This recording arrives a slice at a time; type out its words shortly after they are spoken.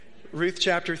Ruth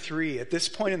chapter 3. At this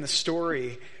point in the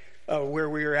story where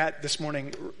we are at this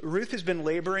morning, Ruth has been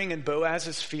laboring in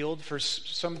Boaz's field for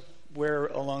somewhere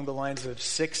along the lines of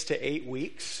 6 to 8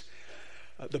 weeks.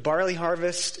 The barley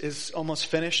harvest is almost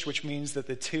finished, which means that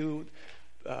the two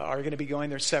are going to be going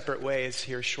their separate ways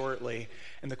here shortly.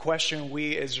 And the question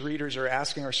we as readers are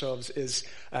asking ourselves is,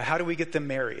 how do we get them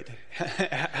married?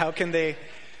 How can they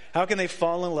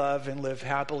fall in love and live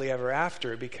happily ever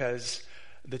after? Because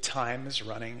the time is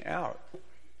running out.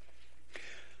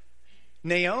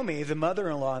 Naomi, the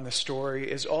mother-in-law in the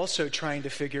story, is also trying to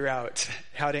figure out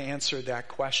how to answer that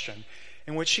question.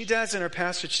 And what she does in our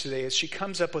passage today is she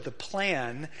comes up with a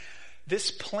plan.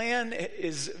 This plan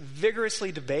is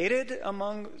vigorously debated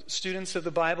among students of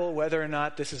the Bible, whether or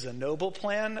not this is a noble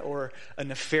plan or a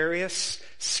nefarious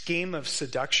scheme of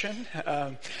seduction.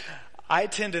 I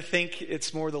tend to think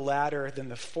it's more the latter than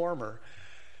the former.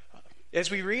 As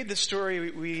we read the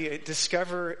story, we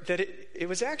discover that it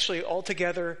was actually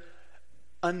altogether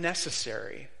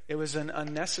unnecessary. It was an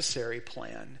unnecessary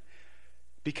plan.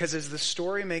 Because as the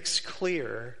story makes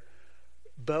clear,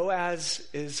 Boaz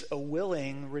is a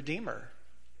willing redeemer.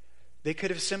 They could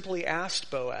have simply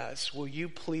asked Boaz, will you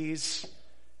please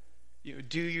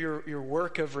do your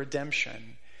work of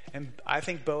redemption? And I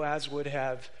think Boaz would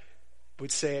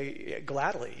say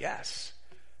gladly, yes.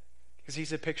 Because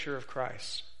he's a picture of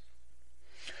Christ.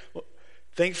 Well,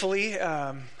 thankfully,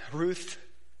 Ruth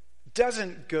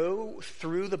doesn't go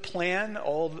through the plan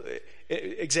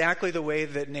exactly the way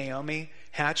that Naomi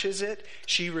hatches it.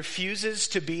 She refuses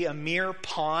to be a mere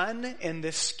pawn in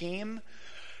this scheme.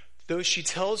 Though she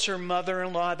tells her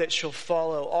mother-in-law that she'll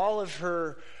follow all of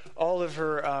her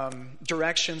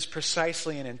directions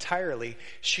precisely and entirely,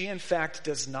 she in fact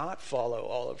does not follow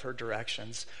all of her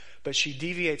directions, but she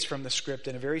deviates from the script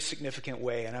in a very significant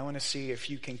way. And I want to see if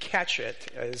you can catch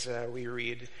it as we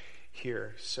read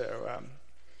here. So,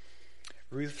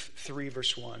 Ruth 3,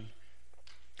 verse 1.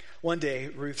 One day,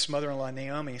 Ruth's mother-in-law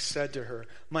Naomi said to her,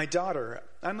 "My daughter,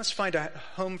 I must find a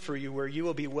home for you where you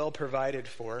will be well provided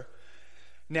for.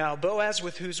 Now, Boaz,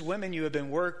 with whose women you have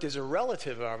been worked, is a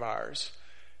relative of ours.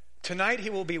 Tonight he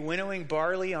will be winnowing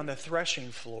barley on the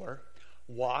threshing floor.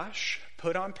 Wash,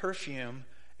 put on perfume,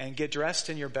 and get dressed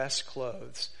in your best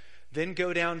clothes. Then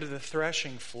go down to the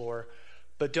threshing floor,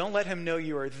 but don't let him know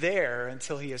you are there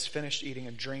until he has finished eating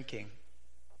and drinking.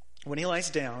 When he lies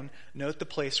down, note the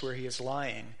place where he is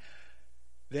lying.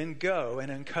 Then go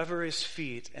and uncover his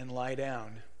feet and lie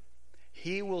down.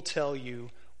 He will tell you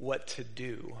what to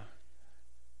do."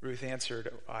 Ruth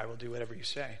answered, "I will do whatever you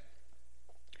say."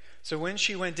 So when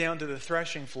she went down to the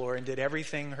threshing floor and did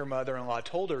everything her mother-in-law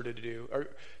told her to do,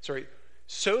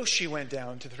 so she went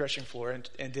down to the threshing floor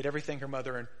and did everything her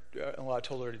mother-in-law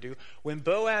told her to do. When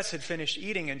Boaz had finished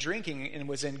eating and drinking and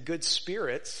was in good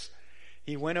spirits,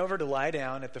 he went over to lie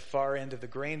down at the far end of the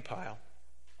grain pile.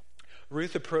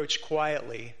 Ruth approached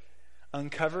quietly,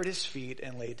 uncovered his feet,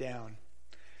 and lay down.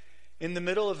 In the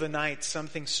middle of the night,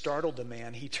 something startled the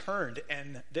man. He turned,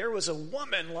 and there was a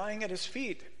woman lying at his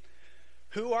feet.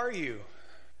 "Who are you?"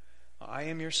 "I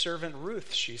am your servant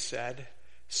Ruth," she said.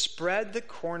 "Spread the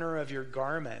corner of your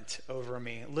garment over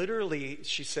me." Literally,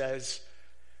 she says,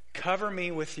 "Cover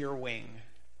me with your wing."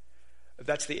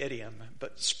 That's the idiom.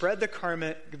 But spread the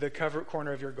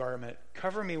corner of your garment,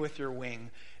 cover me with your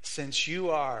wing, since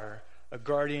you are a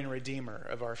guardian redeemer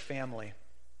of our family.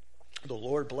 "The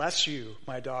Lord bless you,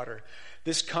 my daughter.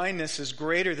 This kindness is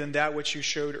greater than that which you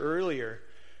showed earlier.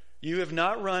 You have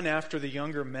not run after the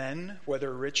younger men,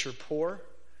 whether rich or poor.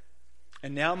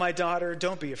 And now, my daughter,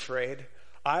 don't be afraid.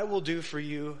 I will do for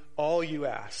you all you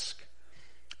ask.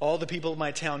 All the people of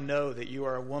my town know that you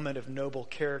are a woman of noble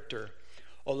character.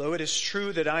 Although it is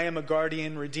true that I am a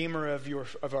guardian redeemer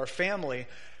of our family,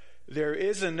 there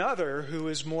is another who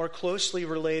is more closely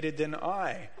related than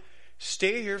I.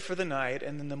 Stay here for the night,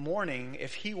 and in the morning,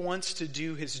 if he wants to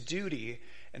do his duty,"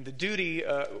 and the duty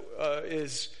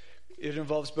it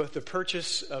involves both the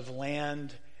purchase of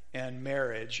land and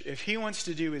marriage. "If he wants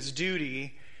to do his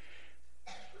duty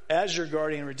as your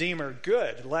guardian redeemer,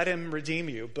 good, let him redeem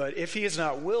you. But if he is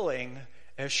not willing,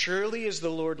 as surely as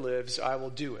the Lord lives, I will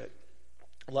do it.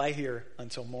 Lie here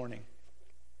until morning."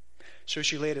 So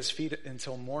she lay at his feet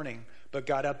until morning, but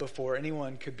got up before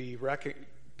anyone could be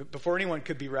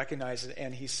recognized,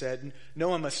 and he said, "No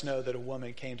one must know that a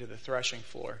woman came to the threshing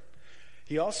floor."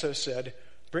 He also said,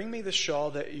 "Bring me the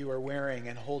shawl that you are wearing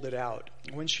and hold it out."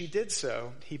 When she did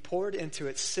so, he poured into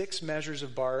it 6 measures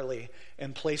of barley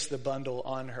and placed the bundle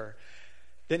on her.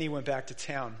 Then he went back to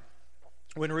town.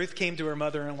 When Ruth came to her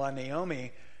mother-in-law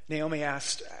Naomi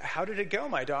asked, "How did it go,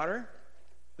 my daughter?"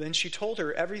 Then she told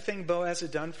her everything Boaz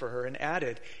had done for her and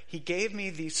added, "He gave me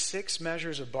these 6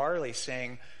 measures of barley,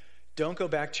 saying, 'Don't go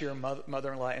back to your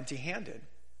mother-in-law empty-handed.'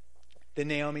 Then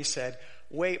Naomi said,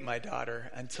 'Wait, my daughter,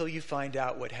 until you find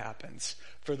out what happens,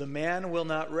 for the man will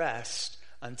not rest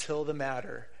until the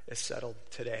matter is settled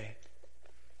today.'"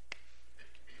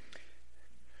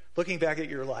 Looking back at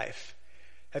your life,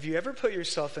 have you ever put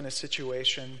yourself in a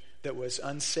situation that was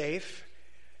unsafe?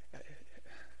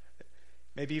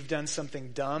 Maybe you've done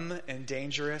something dumb and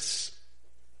dangerous,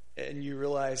 and you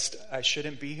realized, I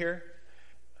shouldn't be here.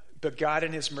 But God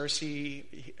in his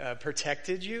mercy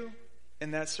protected you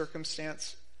in that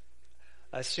circumstance.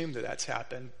 I assume that that's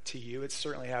happened to you. It's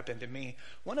certainly happened to me.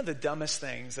 One of the dumbest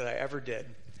things that I ever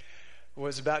did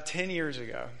was about 10 years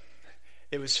ago.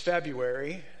 It was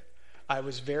February. I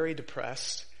was very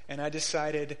depressed, and I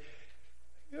decided,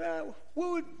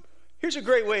 here's a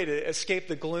great way to escape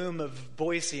the gloom of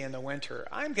Boise in the winter.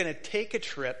 I'm going to take a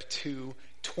trip to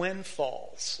Twin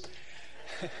Falls.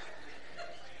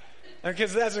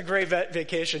 Because that's a great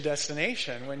vacation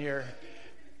destination when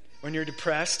you're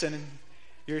depressed and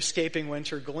you're escaping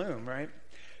winter gloom, right?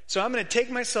 So I'm going to take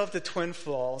myself to Twin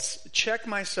Falls, check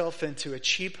myself into a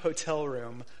cheap hotel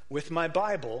room with my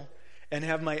Bible, and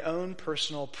have my own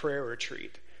personal prayer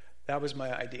retreat. That was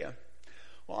my idea.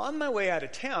 Well, on my way out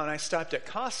of town, I stopped at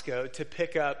Costco to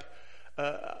pick up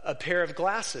a pair of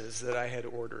glasses that I had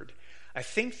ordered. I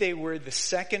think they were the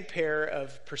second pair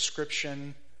of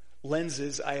prescription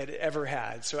lenses I had ever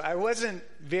had. So I wasn't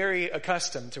very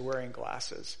accustomed to wearing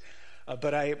glasses,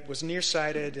 but I was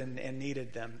nearsighted and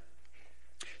needed them.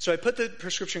 So I put the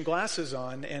prescription glasses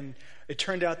on, and it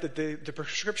turned out that the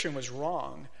prescription was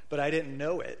wrong, but I didn't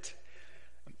know it.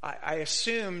 I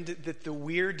assumed that the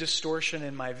weird distortion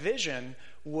in my vision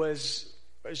was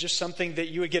just something that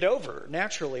you would get over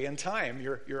naturally in time.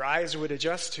 Your eyes would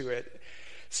adjust to it.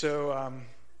 So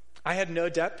I had no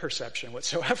depth perception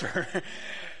whatsoever.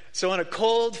 So on a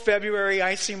cold February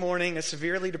icy morning, a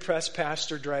severely depressed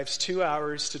pastor drives 2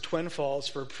 hours to Twin Falls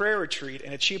for a prayer retreat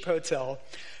in a cheap hotel,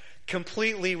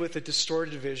 completely with a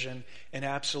distorted vision and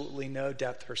absolutely no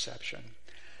depth perception.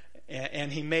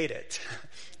 And he made it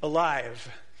alive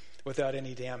without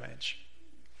any damage.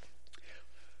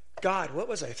 God, what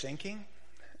was I thinking?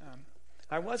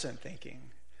 I wasn't thinking.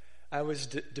 I was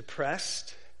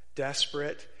depressed,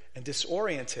 desperate, and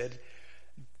disoriented.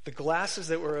 The glasses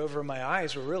that were over my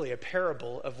eyes were really a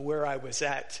parable of where I was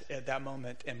at that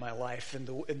moment in my life and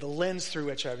the lens through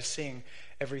which I was seeing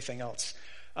everything else.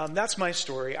 That's my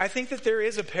story. I think that there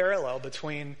is a parallel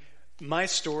between my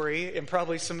story and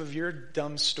probably some of your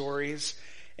dumb stories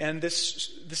and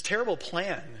this terrible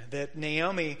plan that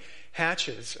Naomi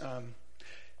hatches.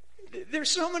 There's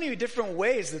so many different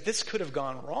ways that this could have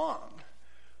gone wrong.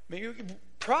 I mean,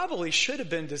 it probably should have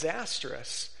been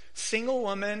disastrous. Single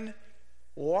woman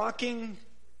walking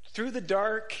through the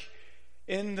dark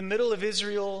in the middle of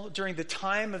Israel during the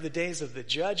time of the days of the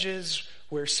judges,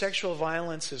 where sexual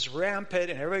violence is rampant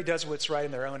and everybody does what's right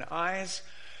in their own eyes,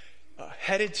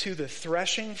 headed to the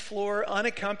threshing floor,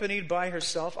 unaccompanied by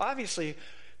herself. Obviously,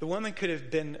 the woman could have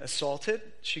been assaulted.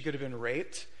 She could have been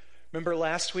raped. Remember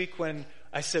last week when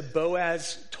I said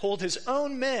Boaz told his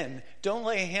own men, don't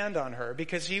lay a hand on her,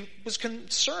 because he was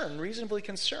reasonably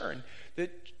concerned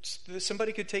that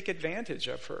somebody could take advantage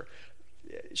of her.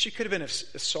 She could have been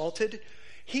assaulted.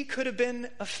 He could have been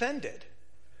offended.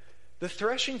 The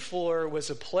threshing floor was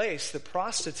a place that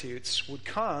prostitutes would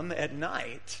come at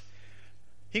night.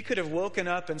 He could have woken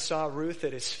up and saw Ruth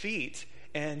at his feet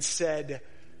and said,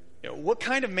 what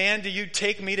kind of man do you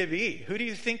take me to be? Who do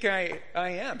you think I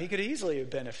am? He could easily have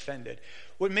been offended.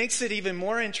 What makes it even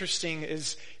more interesting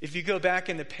is if you go back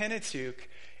in the Pentateuch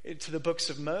to the books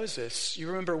of Moses, you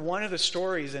remember one of the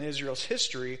stories in Israel's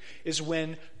history is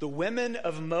when the women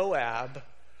of Moab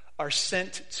are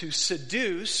sent to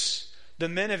seduce the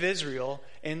men of Israel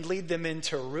and lead them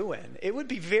into ruin. It would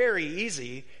be very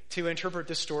easy to interpret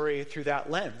the story through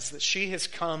that lens, that she has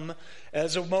come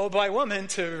as a Moabite woman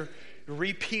to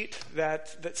repeat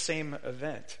that same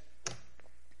event.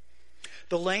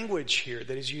 The language here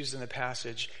that is used in the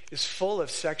passage is full of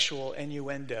sexual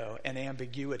innuendo and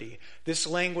ambiguity. This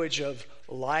language of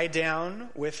lie down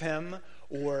with him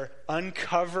or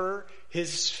uncover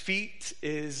his feet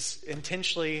is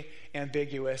intentionally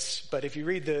ambiguous. But if you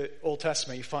read the Old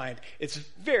Testament, you find it's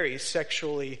very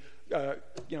sexually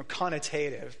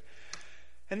connotative.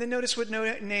 And then notice what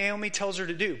Naomi tells her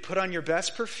to do. Put on your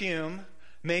best perfume,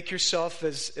 make yourself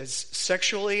as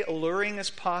sexually alluring as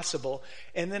possible,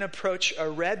 and then approach a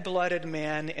red-blooded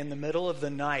man in the middle of the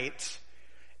night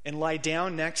and lie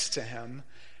down next to him.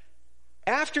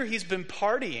 After he's been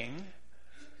partying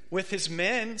with his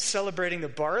men celebrating the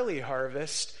barley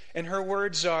harvest, and her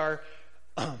words are,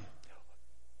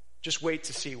 just wait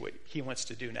to see what he wants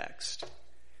to do next.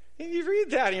 And you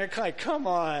read that and you're kind of like, come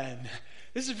on.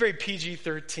 This is very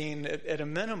PG-13 at a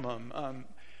minimum.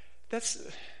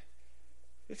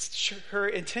 Her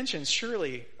intentions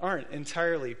surely aren't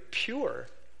entirely pure.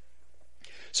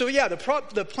 So yeah, the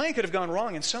plan could have gone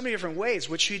wrong in so many different ways.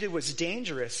 What she did was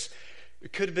dangerous.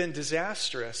 It could have been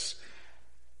disastrous.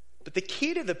 But the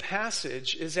key to the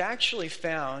passage is actually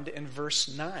found in verse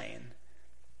 9.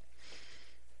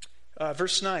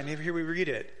 Verse 9, here we read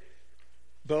it.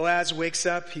 Boaz wakes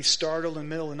up, he's startled in the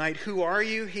middle of the night. Who are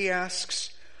you, he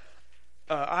asks.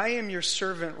 I am your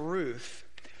servant Ruth.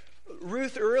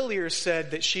 Ruth earlier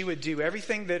said that she would do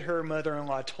everything that her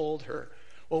mother-in-law told her.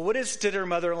 Well, what did her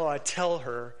mother-in-law tell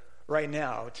her right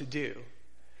now to do?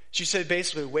 She said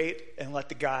basically, wait and let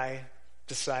the guy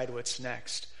decide what's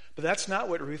next. But that's not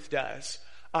what Ruth does.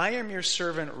 I am your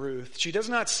servant Ruth. She does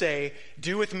not say,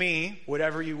 do with me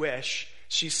whatever you wish.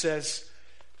 She says,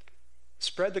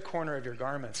 spread the corner of your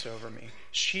garments over me.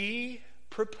 She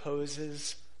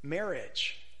proposes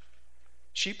marriage.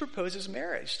 She proposes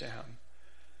marriage to him.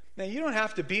 Now, you don't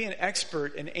have to be an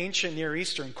expert in ancient Near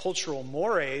Eastern cultural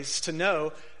mores to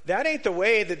know that ain't the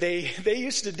way that they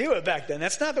used to do it back then.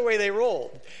 That's not the way they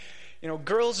rolled.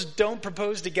 Girls don't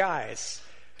propose to guys.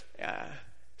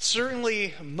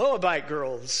 Certainly, Moabite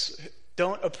girls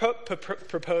don't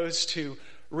propose to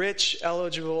rich,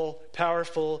 eligible,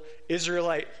 powerful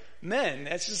Israelite men.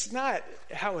 That's just not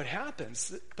how it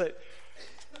happens. But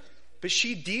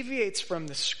she deviates from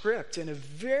the script in a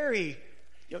very,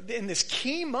 in this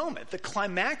key moment, the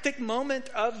climactic moment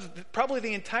of probably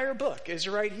the entire book is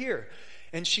right here.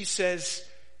 And she says,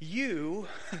 you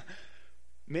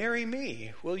marry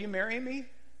me. Will you marry me?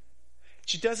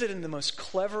 She does it in the most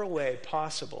clever way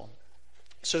possible.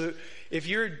 So if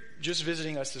you're just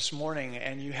visiting us this morning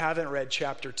and you haven't read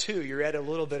chapter 2, you're at a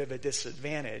little bit of a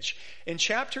disadvantage. In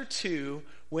chapter 2,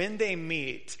 when they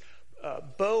meet,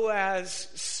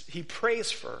 Boaz, he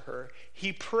prays for her.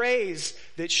 He prays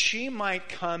that she might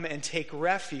come and take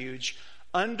refuge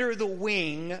under the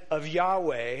wing of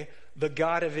Yahweh, the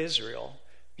God of Israel.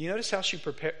 You notice how she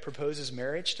proposes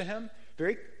marriage to him?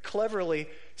 Very cleverly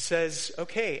says,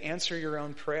 okay, answer your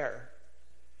own prayer.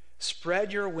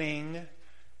 Spread your wing,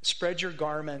 spread your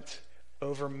garment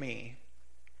over me.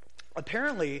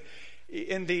 Apparently,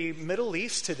 in the Middle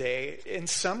East today, in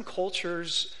some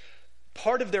cultures,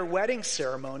 part of their wedding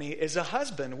ceremony is a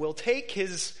husband will take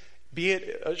his, be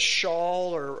it a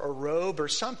shawl or a robe or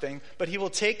something, but he will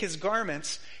take his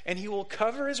garments and he will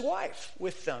cover his wife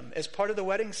with them as part of the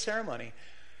wedding ceremony.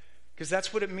 Because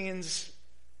that's what it means,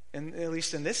 at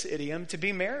least in this idiom, to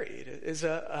be married, is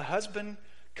a husband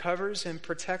covers and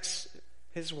protects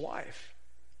his wife.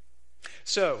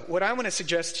 So, what I want to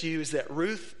suggest to you is that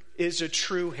Ruth is a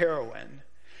true heroine.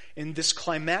 In this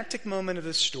climactic moment of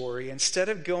the story, instead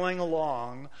of going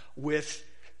along with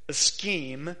a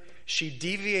scheme, she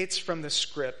deviates from the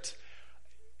script.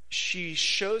 She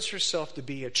shows herself to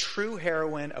be a true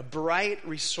heroine, a bright,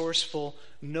 resourceful,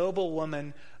 noble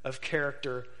woman of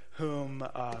character whom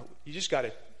you just got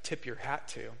to tip your hat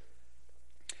to.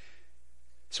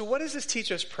 So what does this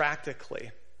teach us practically?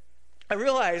 I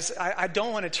realize I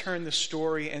don't want to turn the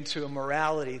story into a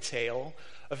morality tale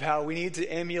of how we need to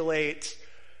emulate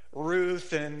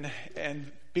Ruth and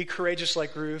be courageous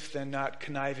like Ruth and not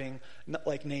conniving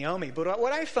like Naomi. But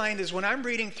what I find is when I'm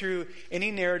reading through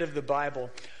any narrative of the Bible,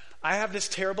 I have this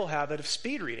terrible habit of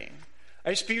speed reading.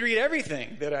 I speed read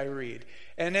everything that I read.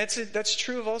 And that's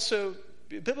true of also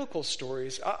biblical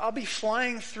stories. I'll be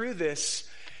flying through this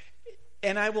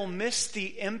and I will miss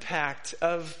the impact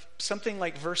of something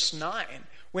like verse 9.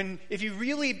 If you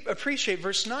really appreciate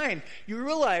verse 9, you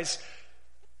realize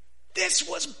this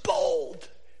was bold.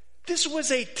 This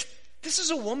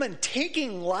is a woman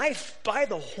taking life by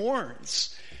the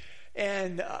horns.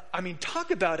 And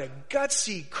talk about a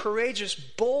gutsy, courageous,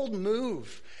 bold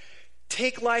move.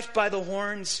 Take life by the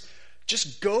horns,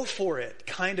 just go for it.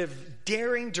 Kind of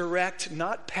daring, direct,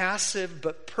 not passive,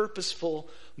 but purposeful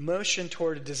motion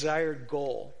toward a desired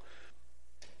goal.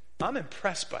 I'm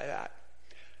impressed by that,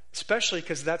 especially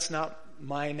because that's not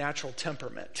my natural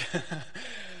temperament.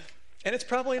 And it's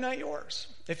probably not yours.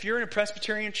 If you're in a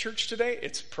Presbyterian church today,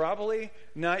 it's probably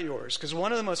not yours. Because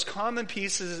one of the most common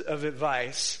pieces of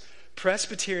advice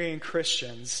Presbyterian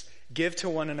Christians give to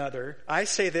one another, I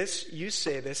say this, you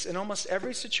say this, in almost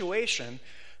every situation,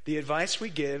 the advice we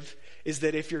give is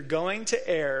that if you're going to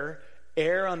err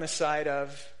on the side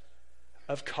of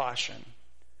caution.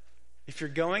 If you're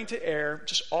going to err,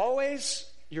 just always,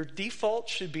 your default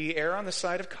should be err on the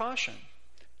side of caution.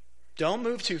 Don't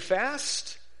move too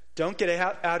fast. Don't get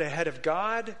out ahead of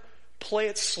God. Play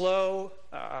it slow.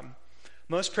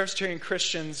 Most Presbyterian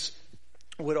Christians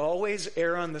would always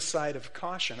err on the side of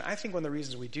caution. I think one of the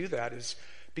reasons we do that is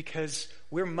because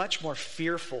we're much more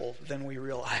fearful than we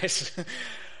realize.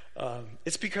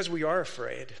 It's because we are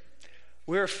afraid.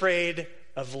 We're afraid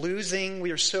of losing.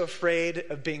 We are so afraid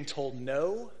of being told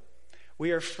no.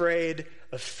 We are afraid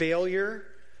of failure.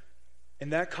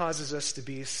 And that causes us to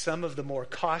be some of the more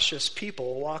cautious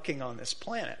people walking on this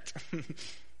planet.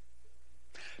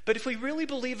 But if we really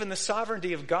believe in the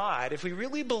sovereignty of God, if we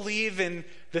really believe in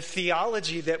the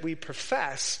theology that we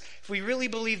profess, if we really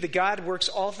believe that God works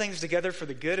all things together for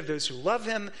the good of those who love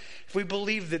him, if we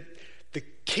believe that the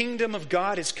kingdom of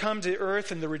God has come to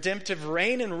earth in the redemptive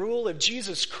reign and rule of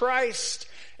Jesus Christ,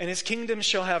 and his kingdom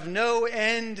shall have no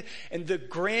end, and the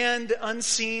grand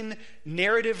unseen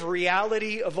narrative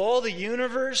reality of all the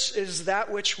universe is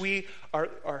that which we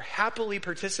are happily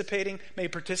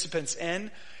made participants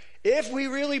in. If we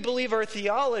really believe our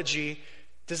theology,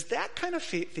 does that kind of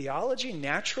theology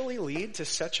naturally lead to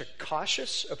such a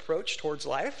cautious approach towards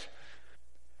life?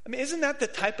 I mean, isn't that the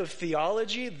type of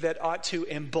theology that ought to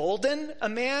embolden a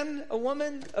man, a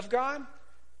woman of God?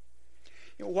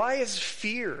 Why is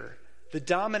fear the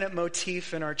dominant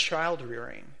motif in our child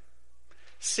rearing?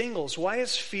 Singles, why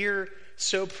is fear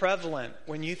so prevalent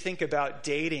when you think about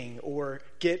dating or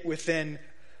get within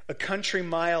a country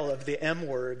mile of the M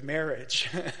word, marriage?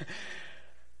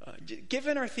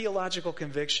 Given our theological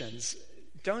convictions,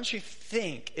 don't you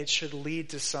think it should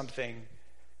lead to something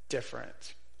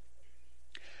different?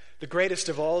 The greatest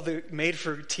of all the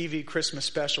made-for-TV Christmas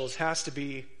specials has to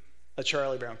be A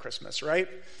Charlie Brown Christmas, right?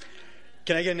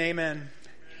 Can I get an amen?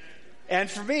 And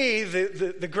for me,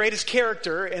 the greatest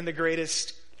character in the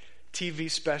greatest TV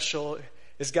special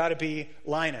has got to be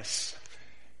Linus,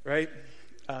 right?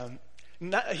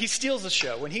 He steals the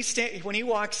show. When he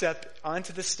walks up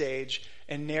onto the stage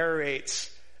and narrates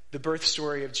the birth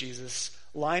story of Jesus,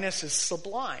 Linus is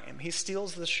sublime. He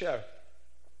steals the show.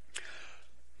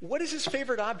 What is his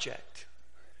favorite object?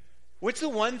 What's the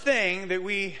one thing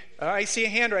that I see a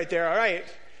hand right there. All right.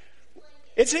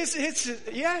 It's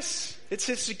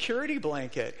his security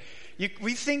blanket.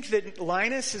 We think that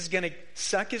Linus is going to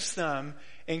suck his thumb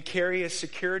and carry a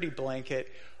security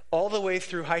blanket all the way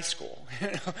through high school.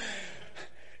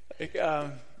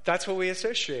 That's what we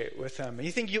associate with him. And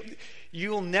you think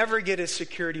you'll never get a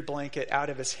security blanket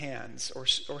out of his hands, or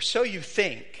so you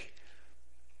think.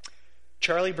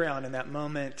 Charlie Brown, in that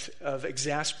moment of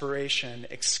exasperation,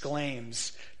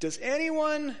 exclaims, "Does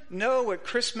anyone know what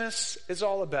Christmas is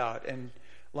all about?" And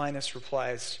Linus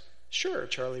replies, "Sure,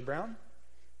 Charlie Brown.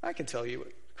 I can tell you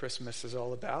what Christmas is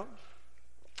all about."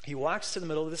 He walks to the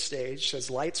middle of the stage, says,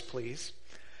 "Lights, please."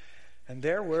 And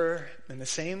there were, in the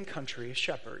same country,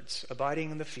 shepherds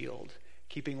abiding in the field,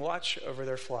 keeping watch over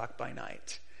their flock by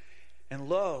night. And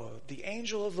lo, the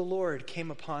angel of the Lord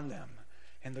came upon them,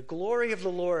 and the glory of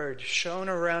the Lord shone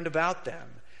around about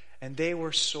them, and they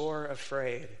were sore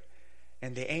afraid.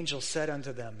 And the angel said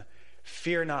unto them,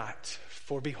 "Fear not,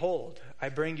 for behold, I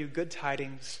bring you good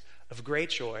tidings of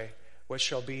great joy, which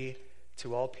shall be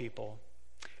to all people."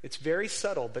 It's very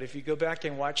subtle, but if you go back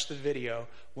and watch the video,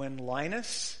 when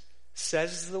Linus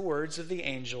says the words of the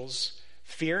angels,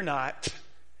 "Fear not,"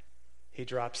 he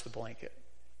drops the blanket.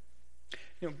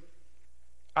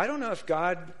 I don't know if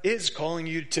God is calling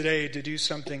you today to do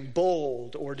something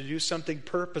bold or to do something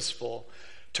purposeful,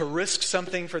 to risk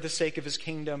something for the sake of his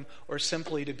kingdom, or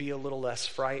simply to be a little less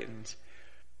frightened.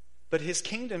 But his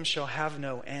kingdom shall have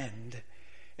no end.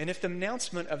 And if the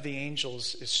announcement of the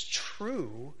angels is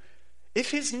true,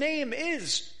 if his name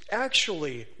is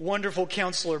actually Wonderful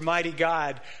Counselor, Mighty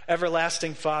God,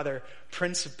 Everlasting Father,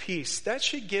 Prince of Peace, that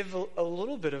should give a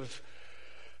little bit of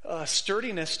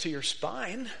sturdiness to your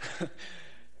spine.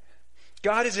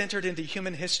 God has entered into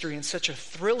human history in such a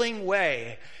thrilling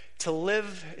way to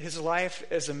live his life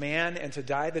as a man and to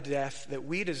die the death that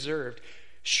we deserved.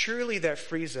 Surely that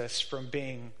frees us from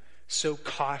being so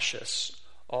cautious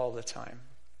all the time.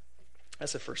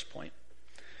 That's the first point.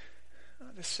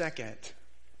 The second,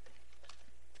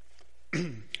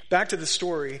 back to the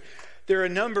story, there are a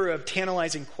number of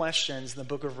tantalizing questions in the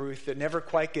book of Ruth that never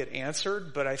quite get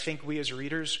answered, but I think we as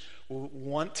readers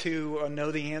want to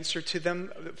know the answer to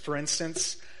them. For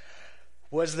instance,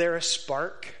 was there a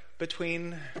spark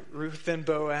between Ruth and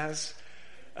Boaz?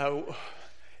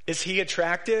 Is he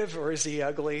attractive or is he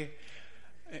ugly?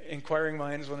 Inquiring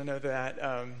minds want to know that.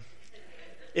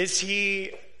 Was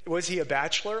he a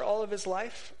bachelor all of his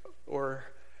life, or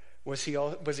was he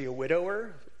a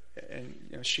widower?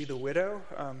 And she the widow?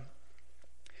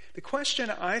 The question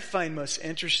I find most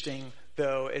interesting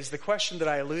though, is the question that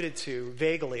I alluded to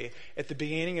vaguely at the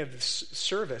beginning of the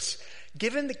service.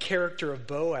 Given the character of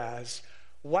Boaz,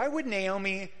 why would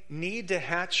Naomi need to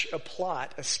hatch a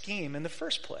plot, a scheme in the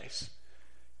first place?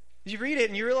 You read it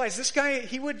and you realize this guy,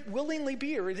 he would willingly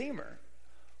be a redeemer.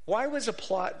 Why was a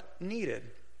plot needed?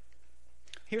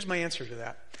 Here's my answer to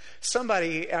that.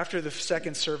 Somebody, after the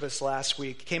second service last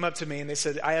week, came up to me and they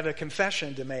said, I have a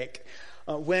confession to make.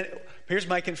 Here's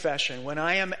my confession. When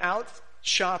I am out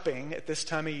shopping at this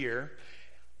time of year,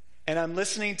 and I'm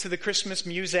listening to the Christmas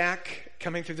music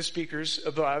coming through the speakers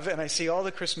above, and I see all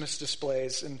the Christmas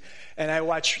displays, and I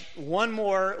watch one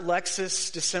more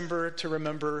Lexus December to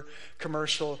Remember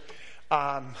commercial.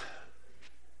 I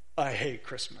hate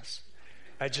Christmas.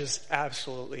 I just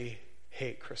absolutely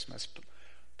hate Christmas.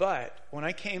 But when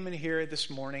I came in here this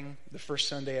morning, the first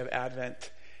Sunday of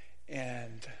Advent,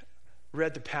 and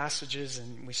read the passages,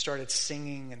 and we started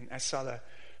singing, and I saw the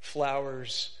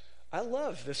flowers, I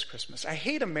love this Christmas. I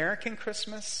hate American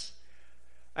Christmas.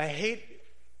 I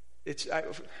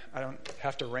don't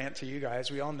have to rant to you guys.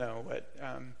 We all know what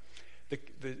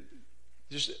the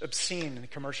just obscene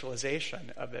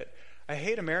commercialization of it. I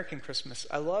hate American Christmas.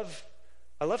 I love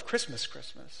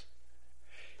Christmas.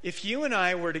 If you and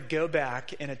I were to go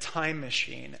back in a time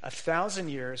machine 1,000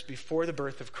 years before the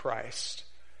birth of Christ,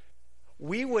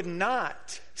 we would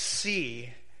not see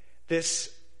this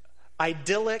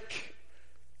idyllic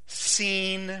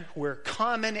scene where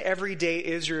common everyday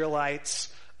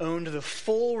Israelites owned the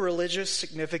full religious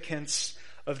significance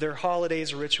of their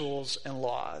holidays, rituals, and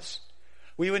laws.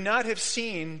 We would not have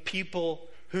seen people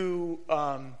who,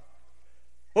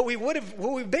 what we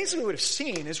basically would have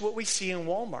seen is what we see in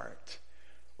Walmart,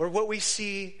 or what we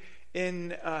see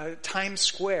in Times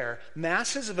Square.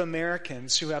 Masses of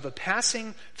Americans who have a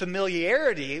passing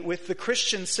familiarity with the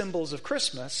Christian symbols of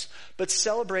Christmas, but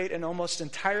celebrate an almost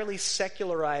entirely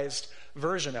secularized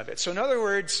version of it. So in other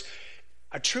words,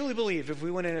 I truly believe if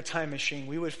we went in a time machine,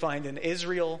 we would find an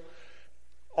Israel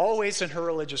always in her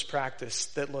religious practice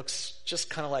that looks just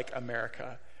kind of like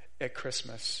America at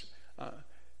Christmas.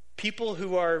 People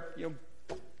who are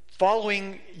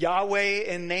following Yahweh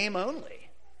in name only.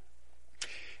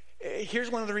 Here's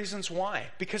one of the reasons why.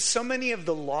 Because so many of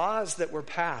the laws that were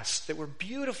passed, that were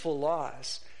beautiful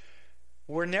laws,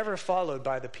 were never followed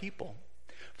by the people.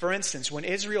 For instance, when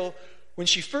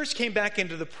she first came back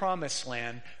into the promised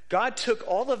land, God took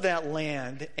all of that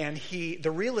land and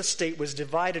the real estate was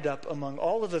divided up among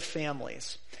all of the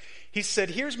families. He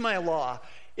said, here's my law.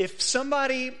 If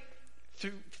somebody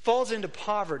falls into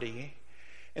poverty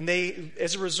and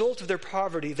as a result of their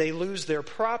poverty, they lose their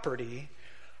property,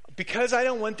 because I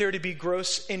don't want there to be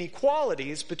gross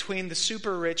inequalities between the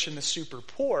super rich and the super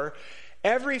poor,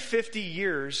 every 50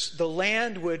 years, the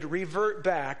land would revert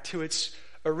back to its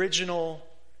original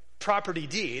property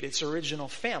deed, its original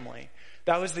family.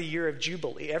 That was the year of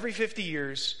Jubilee. Every 50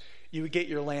 years, you would get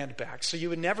your land back. So you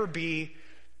would never be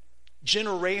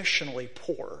generationally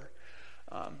poor.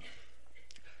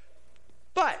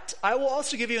 But I will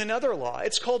also give you another law.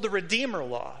 It's called the Redeemer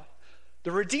Law.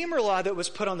 The Redeemer Law that was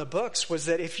put on the books was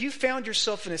that if you found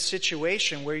yourself in a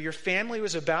situation where your family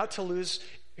was about to lose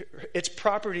its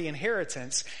property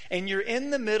inheritance, and you're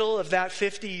in the middle of that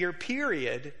 50-year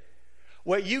period,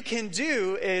 what you can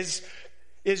do is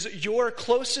your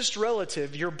closest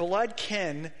relative, your blood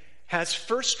kin, has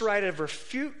first right of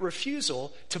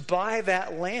refusal to buy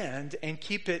that land and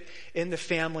keep it in the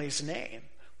family's name,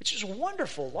 which is a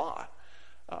wonderful law.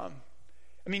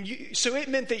 So it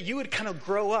meant that you would kind of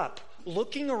grow up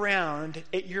looking around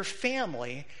at your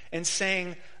family and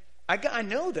saying, I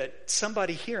know that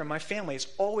somebody here in my family is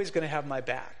always going to have my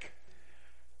back.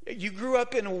 You grew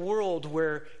up in a world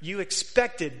where you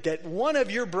expected that one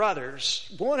of your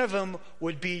brothers, one of them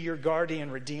would be your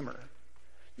guardian redeemer.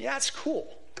 Yeah, it's cool.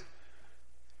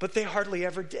 But they hardly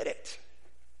ever did it.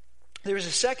 There was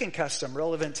a second custom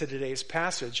relevant to today's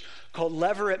passage called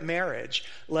levirate marriage.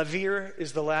 Levir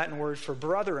is the Latin word for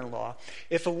brother-in-law.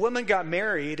 If a woman got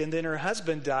married and then her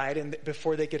husband died and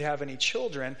before they could have any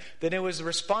children, then it was the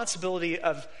responsibility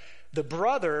of the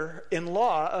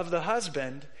brother-in-law of the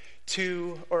husband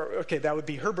that would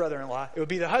be her brother-in-law. It would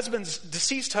be the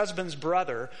deceased husband's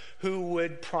brother who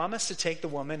would promise to take the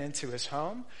woman into his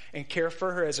home and care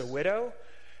for her as a widow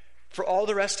for all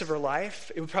the rest of her life.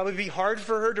 It would probably be hard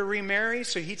for her to remarry,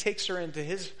 so he takes her into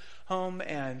his home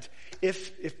and,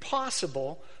 if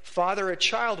possible, father a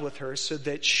child with her so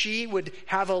that she would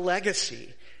have a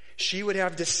legacy. She would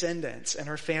have descendants and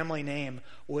her family name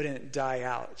wouldn't die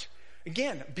out.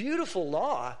 Again, beautiful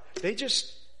law. They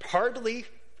just hardly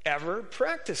ever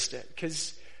practiced it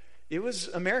because it was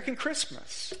American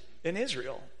Christmas in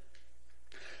Israel.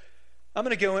 I'm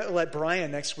going to go and let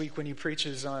Brian next week when he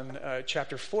preaches on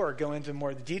chapter 4 go into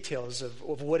more of the details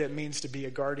of what it means to be a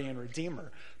guardian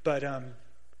redeemer. But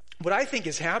what I think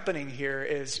is happening here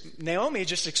is Naomi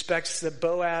just expects that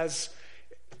Boaz,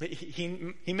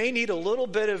 he may need a little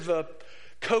bit of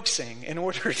coaxing in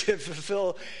order to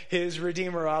fulfill his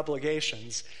redeemer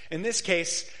obligations. In this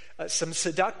case, some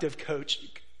seductive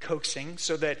coaxing,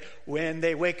 so that when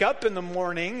they wake up in the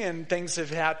morning and things have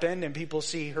happened and people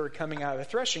see her coming out of the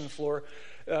threshing floor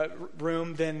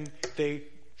room, then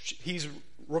he's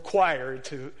required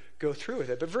to go through with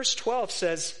it. But verse 12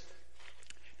 says,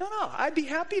 no, I'd be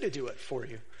happy to do it for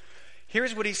you.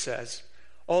 Here's what he says.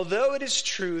 Although it is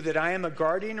true that I am a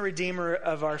guardian redeemer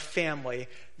of our family,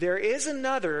 there is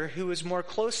another who is more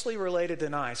closely related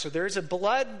than I. So there's a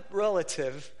blood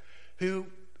relative who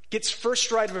gets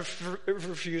first right of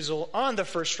refusal on the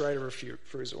first right of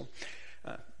refusal.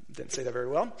 Didn't say that very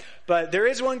well. But there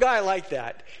is one guy like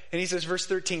that. And he says, verse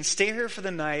 13, stay here for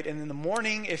the night, and in the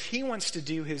morning, if he wants to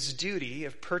do his duty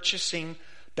of purchasing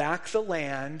back the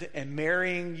land and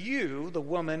marrying you, the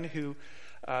woman who,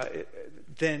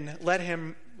 then let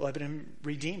him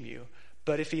redeem you.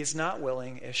 But if he is not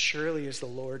willing, as surely as the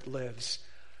Lord lives,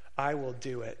 I will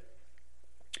do it.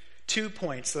 2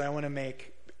 points that I want to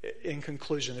make in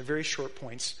conclusion. They're very short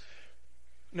points.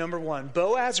 Number one,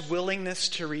 Boaz's willingness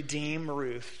to redeem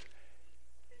Ruth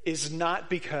is not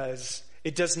because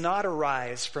it does not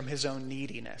arise from his own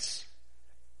neediness.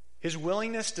 His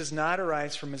willingness does not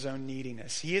arise from his own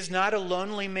neediness. He is not a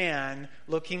lonely man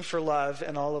looking for love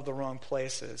in all of the wrong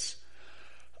places.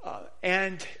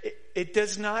 And it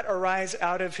does not arise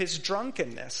out of his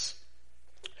drunkenness.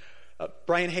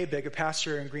 Brian Habig, a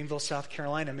pastor in Greenville, South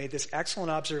Carolina, made this excellent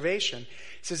observation.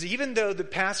 He says, even though the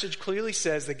passage clearly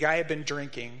says the guy had been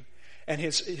drinking and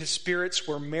his spirits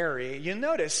were merry, you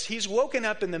notice he's woken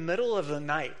up in the middle of the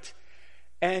night.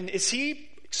 And is he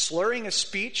slurring a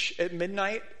speech at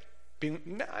midnight?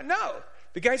 No.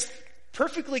 The guy's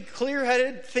perfectly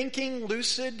clear-headed, thinking,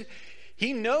 lucid.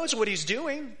 He knows what he's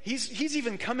doing. He's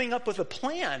even coming up with a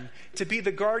plan to be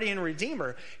the guardian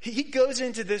redeemer. He goes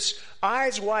into this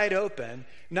eyes wide open,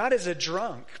 not as a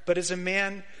drunk, but as a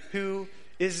man who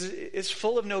is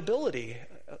full of nobility,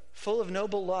 full of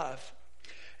noble love.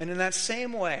 And in that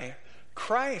same way,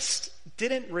 Christ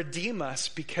didn't redeem us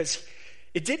because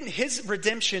his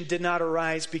redemption did not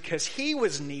arise because he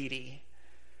was needy.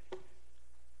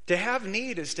 To have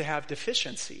need is to have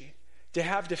deficiency. To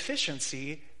have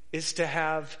deficiency is to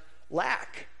have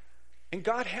lack. And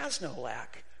God has no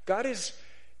lack. God is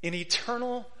an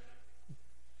eternal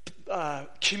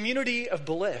community of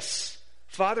bliss,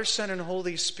 Father, Son, and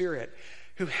Holy Spirit,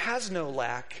 who has no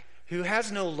lack, who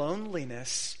has no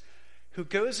loneliness, who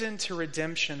goes into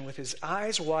redemption with his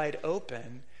eyes wide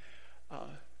open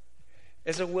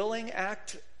as a willing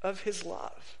act of his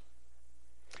love.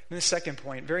 And the second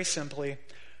point, very simply,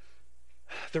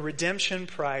 the redemption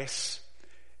price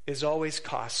is always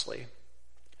costly.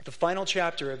 The final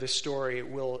chapter of this story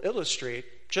will illustrate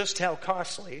just how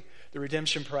costly the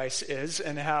redemption price is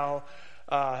and how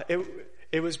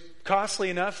it was costly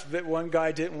enough that one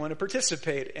guy didn't want to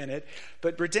participate in it.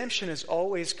 But redemption is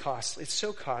always costly. It's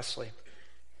so costly.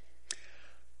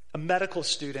 A medical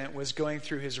student was going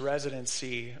through his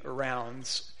residency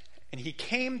rounds, and he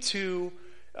came to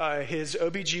his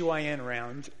OBGYN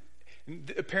round.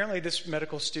 Apparently this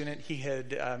medical student, he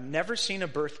had never seen a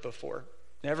birth before,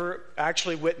 never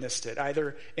actually witnessed it,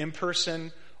 either in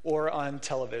person or on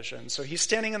television. So he's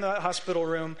standing in the hospital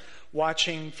room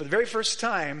watching for the very first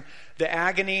time the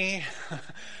agony,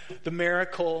 the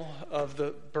miracle of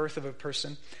the birth of a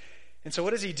person. And so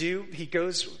what does he do? He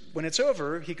goes, when it's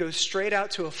over, he goes straight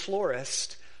out to a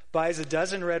florist, buys a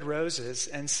dozen red roses,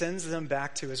 and sends them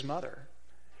back to his mother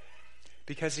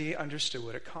because he understood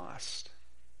what it cost.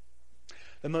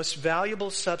 The most valuable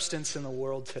substance in the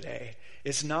world today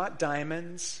is not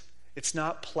diamonds, it's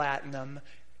not platinum,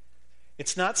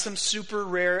 it's not some super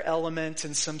rare element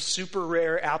and some super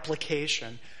rare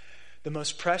application. The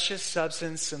most precious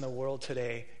substance in the world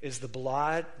today is the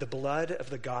blood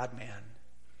of the God-man,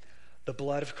 the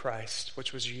blood of Christ,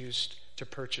 which was used to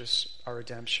purchase our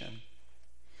redemption.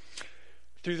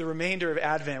 Through the remainder of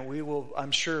Advent, we will,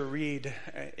 I'm sure, read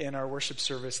in our worship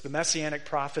service the messianic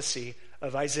prophecy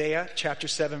of Isaiah chapter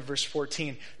 7, verse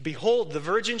 14. Behold, the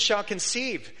virgin shall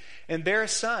conceive and bear a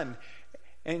son,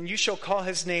 and you shall call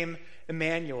his name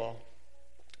Emmanuel.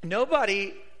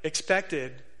 Nobody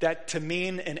expected that to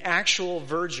mean an actual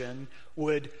virgin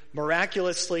would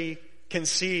miraculously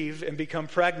conceive and become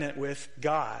pregnant with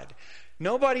God.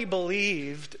 Nobody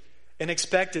believed and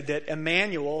expected that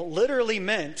Emmanuel literally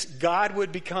meant God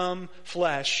would become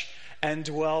flesh and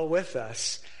dwell with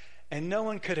us. And no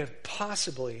one could have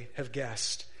possibly have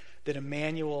guessed that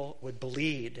Emmanuel would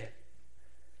bleed,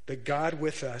 that God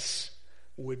with us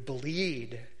would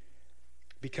bleed,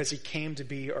 because he came to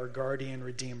be our guardian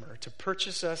redeemer, to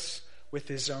purchase us with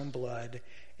his own blood,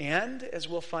 and, as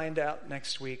we'll find out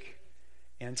next week,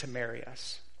 and to marry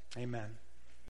us. Amen.